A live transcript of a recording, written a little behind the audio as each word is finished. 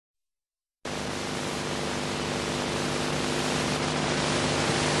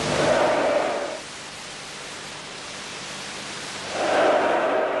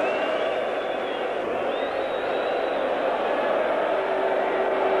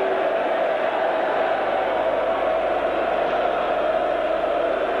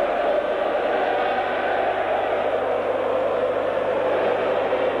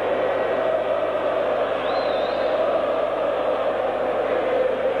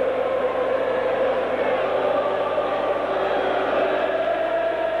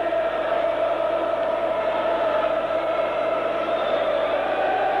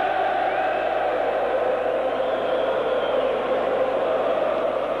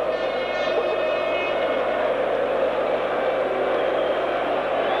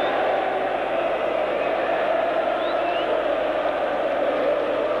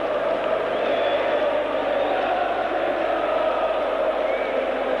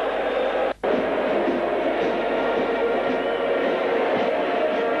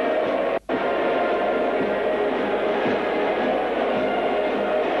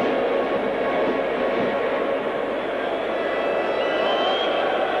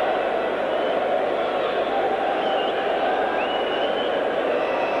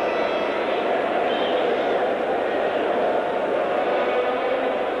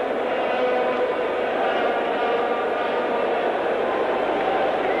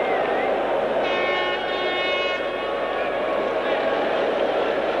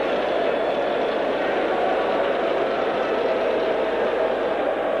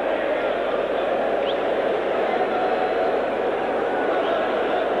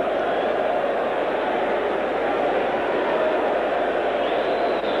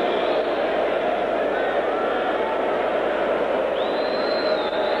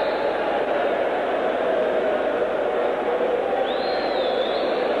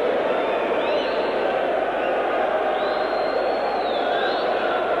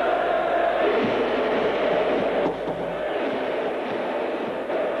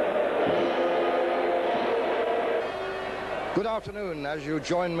afternoon as you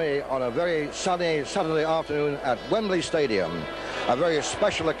join me on a very sunny Saturday afternoon at Wembley Stadium. A very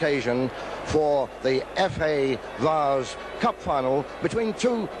special occasion for the FA Vase Cup final between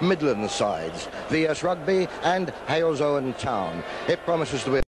two Midlands sides, VS Rugby and Halesowen Town. It promises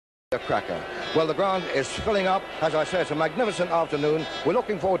to be a cracker. Well, the ground is filling up. As I say, it's a magnificent afternoon. We're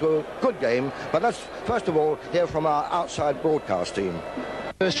looking forward to a good game, but let's first of all hear from our outside broadcast team.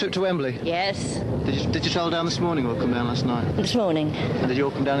 First trip to Wembley? Yes. Did you travel down this morning or come down last night? This morning. And did you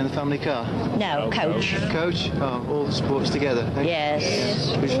all come down in the family car? No, coach. Coach? Oh, all the sports together. Eh?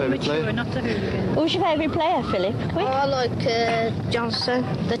 Yes. Who's your favourite player? Who's your favourite player, Philip? Quick. Oh, I like Johnston.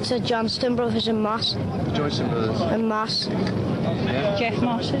 That's Johnston brothers and Moss. Johnston brothers. And Moss. Yeah. Jeff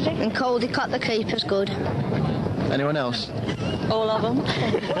Moss, is it? And Caldicott, the keeper's good. Anyone else? All of them.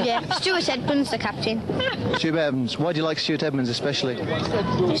 Yeah. Stuart Edmonds, the captain. Stuart Edmonds. Why do you like Stuart Edmonds especially?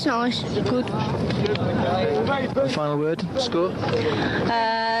 It's nice. Good. Final word? Score?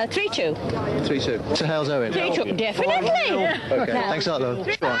 3-2. 3-2. To Halesowen. 3-2, definitely. Okay. Thanks a lot, though.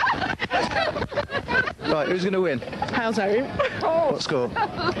 Go on. Right, who's going to win? Halesowen. What score?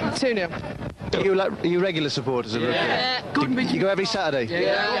 2-0. Are you regular supporters of rugby? Gordon You go every Saturday?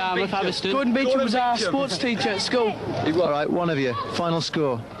 Yeah, I'm a Haverston. Gordon Beecham was our sports teacher at school. All right, one of you. Final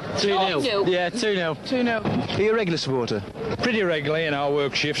score? 2-0. Yeah, 2-0. 2-0. Are you a regular supporter? Pretty regularly, I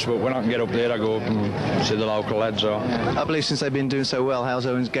work shifts, but when I can get up there, I go up and see the local lads. I believe since they've been doing so well,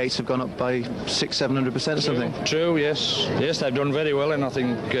 Halesowen's gates have gone up by 600-700% or something. True, yes. Yes, they've done very well, and I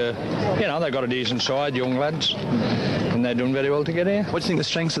think, they've got a decent side, young lads, and they've done very well to get here. What do you think the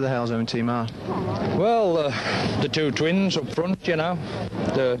strengths of the Halesowen team are? Well, the two twins up front,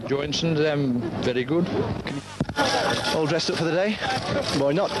 the Joinsons, them very good. All dressed up for the day?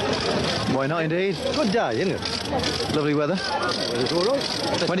 Why not? Why not, indeed? Good day, isn't it? Lovely weather. It's all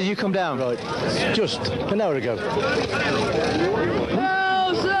right. When did you come down? Right, just an hour ago.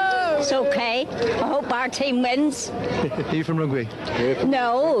 It's okay. I hope our team wins. Are you from Rugby?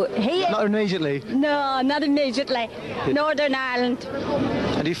 No, he... Not immediately. No, not immediately. Northern Ireland.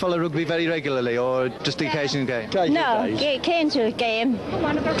 And do you follow rugby very regularly, or just the occasional game? No, came to a game.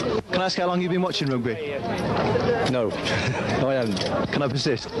 Can I ask how long you've been watching rugby? No, I haven't. Can I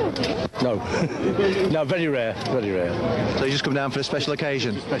persist? No. No, very rare, very rare. So you just come down for a special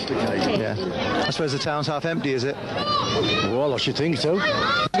occasion? Special occasion. Yeah. I suppose the town's half empty, is it? Well, I should think so.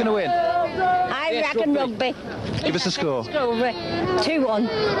 Who's going to win? I reckon rugby. Give us a score. 2-1.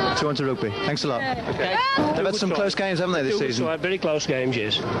 2-1 to Rugby. Thanks a lot. Okay. They've had some close games, haven't they, this season? Very close games,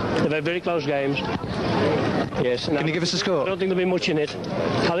 yes. They've had very close games. Yes. Can you give us a score? I don't think there'll be much in it.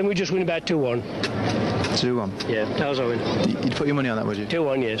 I think we just win about 2-1. 2-1? Yeah, Halesowen. You'd put your money on that, would you?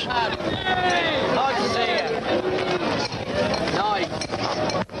 2-1, yes.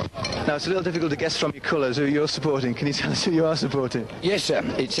 Now, it's a little difficult to guess from your colours who you're supporting. Can you tell us who you are supporting? Yes, sir.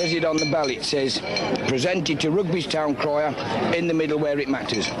 It says it on the bell. It says, presented to Rugby's town crier, in the middle where it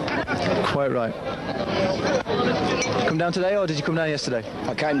matters. Quite right. Come down today, or did you come down yesterday?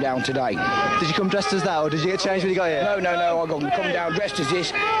 I came down today. Did you come dressed as that, or did you get changed when you got here? No. I come down dressed as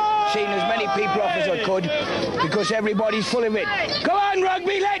this, seeing as many people off as I could, because everybody's full of it. Come on,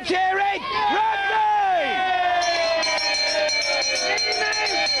 Rugby, let's hear it! Rugby!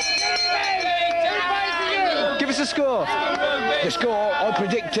 Give us a score. The score, I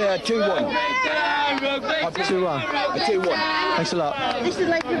predict 2-1. 2-1. 2-1. Thanks a lot. This is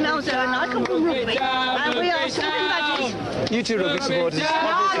Lady Halesowen. I come from Rugby. And we are so badges. You two Rugby supporters.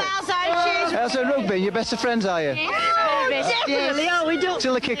 Halesowen Rugby, you're best of friends, are you? Definitely. Oh, we do.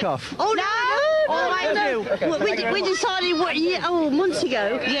 Till the kick-off. Oh, no. We decided months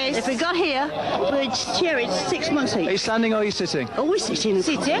ago. Yes. If we got here, we'd cheer it 6 months Are you each. standing or are you sitting? Oh, we're sitting.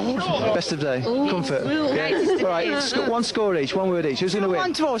 Sitting. Best of day. Comfort. Yeah. All right, one score each, one word each. Who's going to win?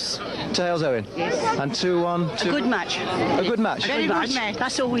 1 to us. To Halesowen. Yes. And 2-1. A good match. A good match? Very good match.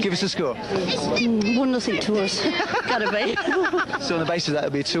 That's all we Give us a score. 1-0 to us. Gotta be. So on the basis of that,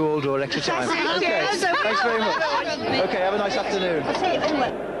 it'll be 2-2 or extra time. Okay, thanks very much. Okay, have a nice afternoon.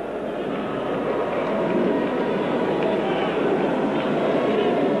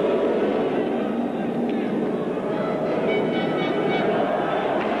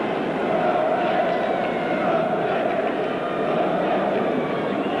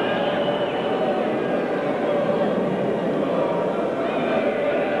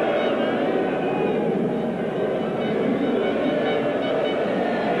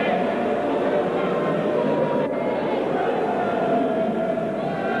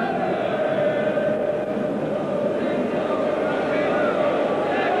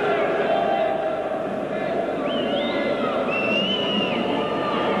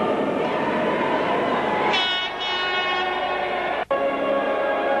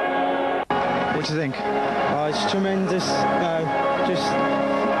 What do you think? It's tremendous. Just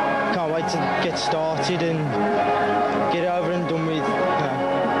can't wait to get started and get it over and done with.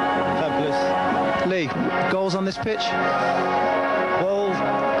 Fabulous. Lee, goals on this pitch? Well,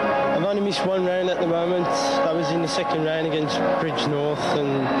 I've only missed one round at the moment. That was in the second round against Bridge North,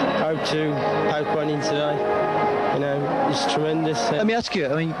 and hope to poke one in today. You know, it's tremendous. Let me ask you,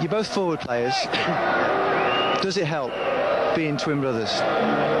 I mean, you're both forward players. Does it help being twin brothers?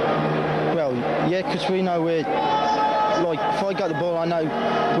 Well, yeah, because we know where, like, if I got the ball, I know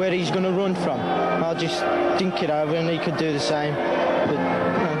where he's going to run from. I'll just dink it over and he could do the same. But,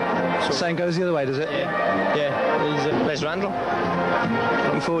 same goes the other way, does it? Yeah. Where's Randall?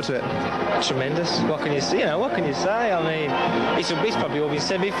 Looking forward to it. Tremendous. What can you say? What can you say? I mean, it's probably all been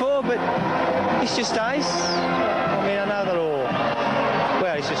said before, but it's just nice. I mean, I know they're all.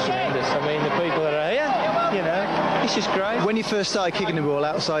 Well, it's just tremendous. I mean, the people that are here, you know, it's just great. When you first started kicking the ball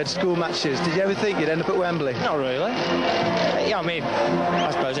outside school matches, did you ever think you'd end up at Wembley? Not really. Yeah, I mean, I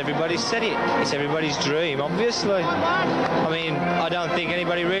suppose everybody's said it. It's everybody's dream, obviously. I mean, I don't think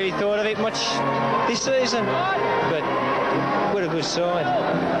anybody really thought of it much this season, but we're a good side.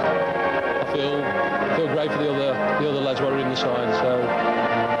 I feel great for the other lads who are in the side, so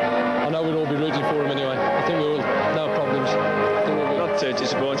I know we'll all be rooting for them anyway. I think we'll no problems. Not too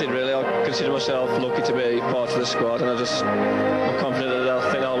disappointed really. I consider myself lucky to be part of the squad, and I'm confident that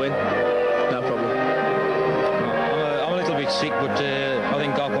I think I'll win. No problem. I'm a little bit sick, but I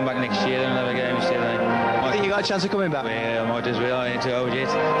think I'll come back next year and have a game still. I think you got a chance of coming back? Yeah, I might as well. I ain't too old yet.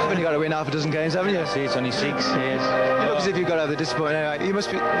 You've only got to win half a dozen games, haven't you? See, it's only 6, yes. It looks as if you've got to have the disappointment anyway. You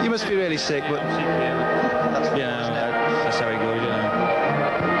must be really sick, but that's how it goes, you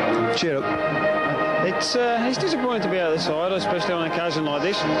know. Cheer up. It's disappointing to be out of the side, especially on an occasion like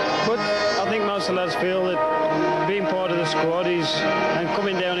this. But I think most of the lads feel that being part of the squad and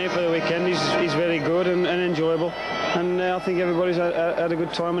coming down here for the weekend is very good and enjoyable. And I think everybody's had a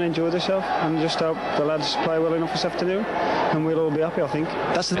good time and enjoyed themselves. And just hope the lads play well enough this afternoon, and we'll all be happy, I think.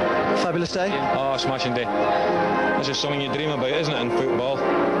 That's a fabulous day. Oh, smashing day. It's just something you dream about, isn't it, in football?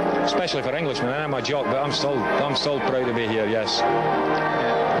 Especially for Englishmen. I'm a jock, but I'm still proud to be here. Yes.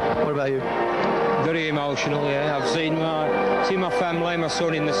 What about you? Very emotional, yeah. I've seen my family, my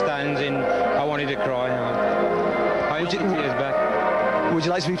son in the stands, and I wanted to cry. I had tears back. Would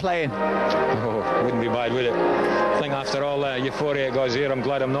you like to be playing? Oh, wouldn't be bad, would it? I think after all the euphoria guys here, I'm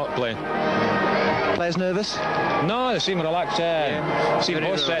glad I'm not playing. Players nervous? No, they seem relaxed.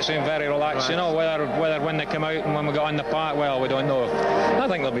 Most sets seem very relaxed. You know, whether when they come out and when we got in the park, well, we don't know. I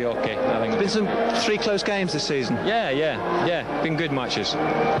think they'll be okay. There's been some 3 close games this season. Yeah. Been good matches.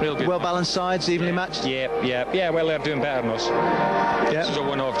 Real good. Well balanced sides, evenly matched. Yeah. Well, they're doing better than us. Yeah. This is a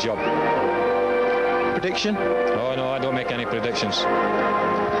one-off job. Prediction? Oh no, I don't make any predictions.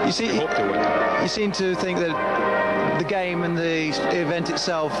 You seem to think that the game and the event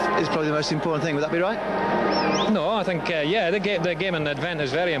itself is probably the most important thing. Would that be right? No, I think the game and the event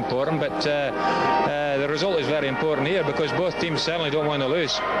is very important, but the result is very important here because both teams certainly don't want to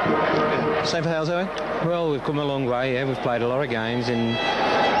lose. Same for Halesowen? Well, we've come a long way. Yeah, we've played a lot of games, and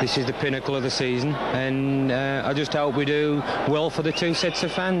this is the pinnacle of the season. And I just hope we do well for the 2 sets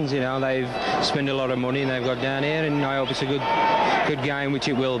of fans. You know, they've spent a lot of money and they've got down here, and I hope it's a good game, which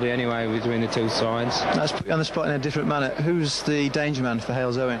it will be anyway, between the 2 sides. Let's put you on the spot in a different manner. Who's the danger man for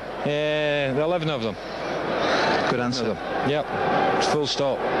Halesowen? There are 11 of them. Good answer. Yep. Full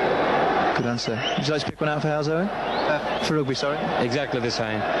stop. Good answer. Would you like to pick one out for Halesowen? For Rugby, sorry. Exactly the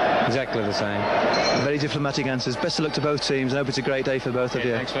same. Very diplomatic answers. Best of luck to both teams. I hope it's a great day for both of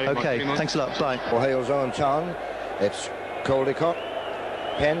you. Thanks very much. Thanks a lot. Bye. For Halesowen Town, it's Caldecott,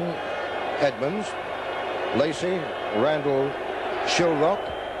 Penn, Edmonds, Lacey, Randall, Shilrock,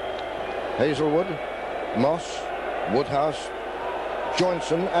 Hazelwood, Moss, Woodhouse,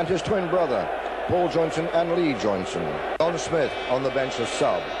 Johnson and his twin brother, Paul Johnson and Lee Johnson. Don Smith on the bench as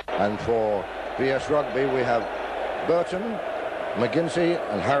sub. And for VS Rugby we have Burton, McGinsey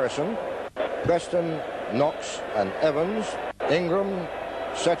and Harrison, Preston, Knox and Evans, Ingram,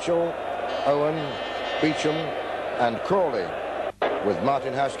 Setchell, Owen, Beecham and Crawley, with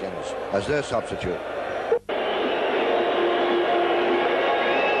Martin Haskins as their substitute.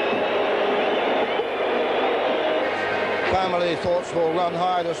 Family thoughts will run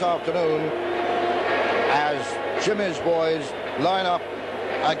high this afternoon as Jimmy's boys line up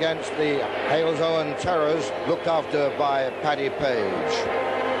against the Halesowen Terrors, looked after by Paddy Page.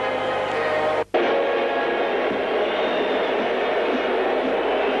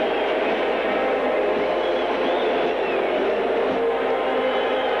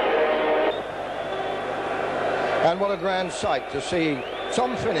 And what a grand sight to see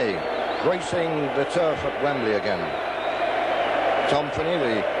Tom Finney gracing the turf at Wembley again. Tom Finney,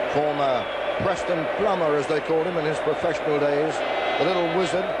 the former Preston plumber, as they called him in his professional days, the little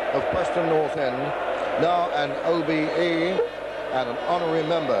wizard of Preston North End, now an OBE and an honorary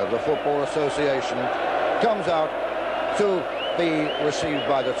member of the Football Association, comes out to be received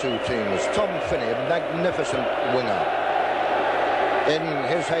by the two teams. Tom Finney, a magnificent winger. In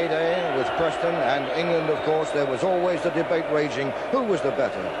his heyday with Preston and England, of course, there was always the debate raging, who was the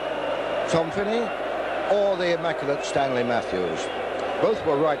better, Tom Finney or the immaculate Stanley Matthews? Both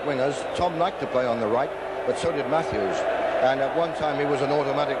were right wingers. Tom liked to play on the right, but so did Matthews. And at one time he was an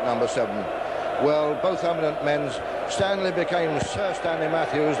automatic number 7. Well, both eminent men. Stanley became Sir Stanley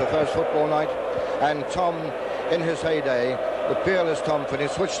Matthews the first football night, and Tom, in his heyday, the peerless Tom Finney,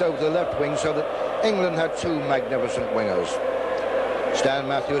 switched over to the left wing so that England had two magnificent wingers. Stan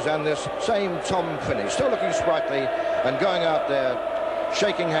Matthews and this same Tom Finney, still looking sprightly and going out there,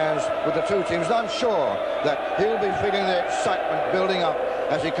 shaking hands with the two teams. And I'm sure that he'll be feeling the excitement building up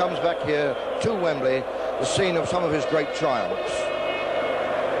as he comes back here to Wembley, the scene of some of his great triumphs.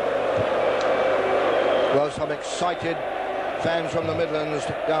 Well, some excited fans from the Midlands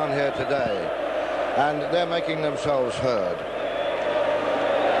down here today, and they're making themselves heard.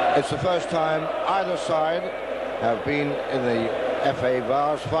 It's the first time either side have been in the FA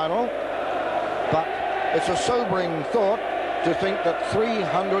Vase final, but it's a sobering thought to think that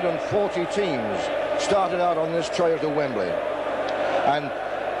 340 teams started out on this trail to Wembley, and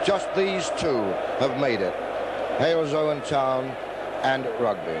just these two have made it, Halesowen Town and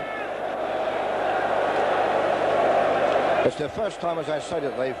Rugby. It's their first time, as I said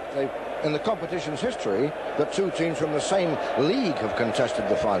it, they've in the competition's history, that two teams from the same league have contested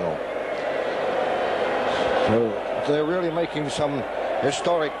the final. So they're really making some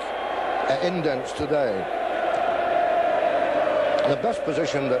historic indents today. The best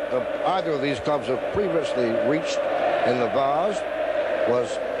position that either of these clubs have previously reached in the Vase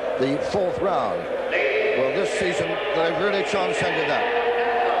was the 4th round. Well, this season they've really transcended that.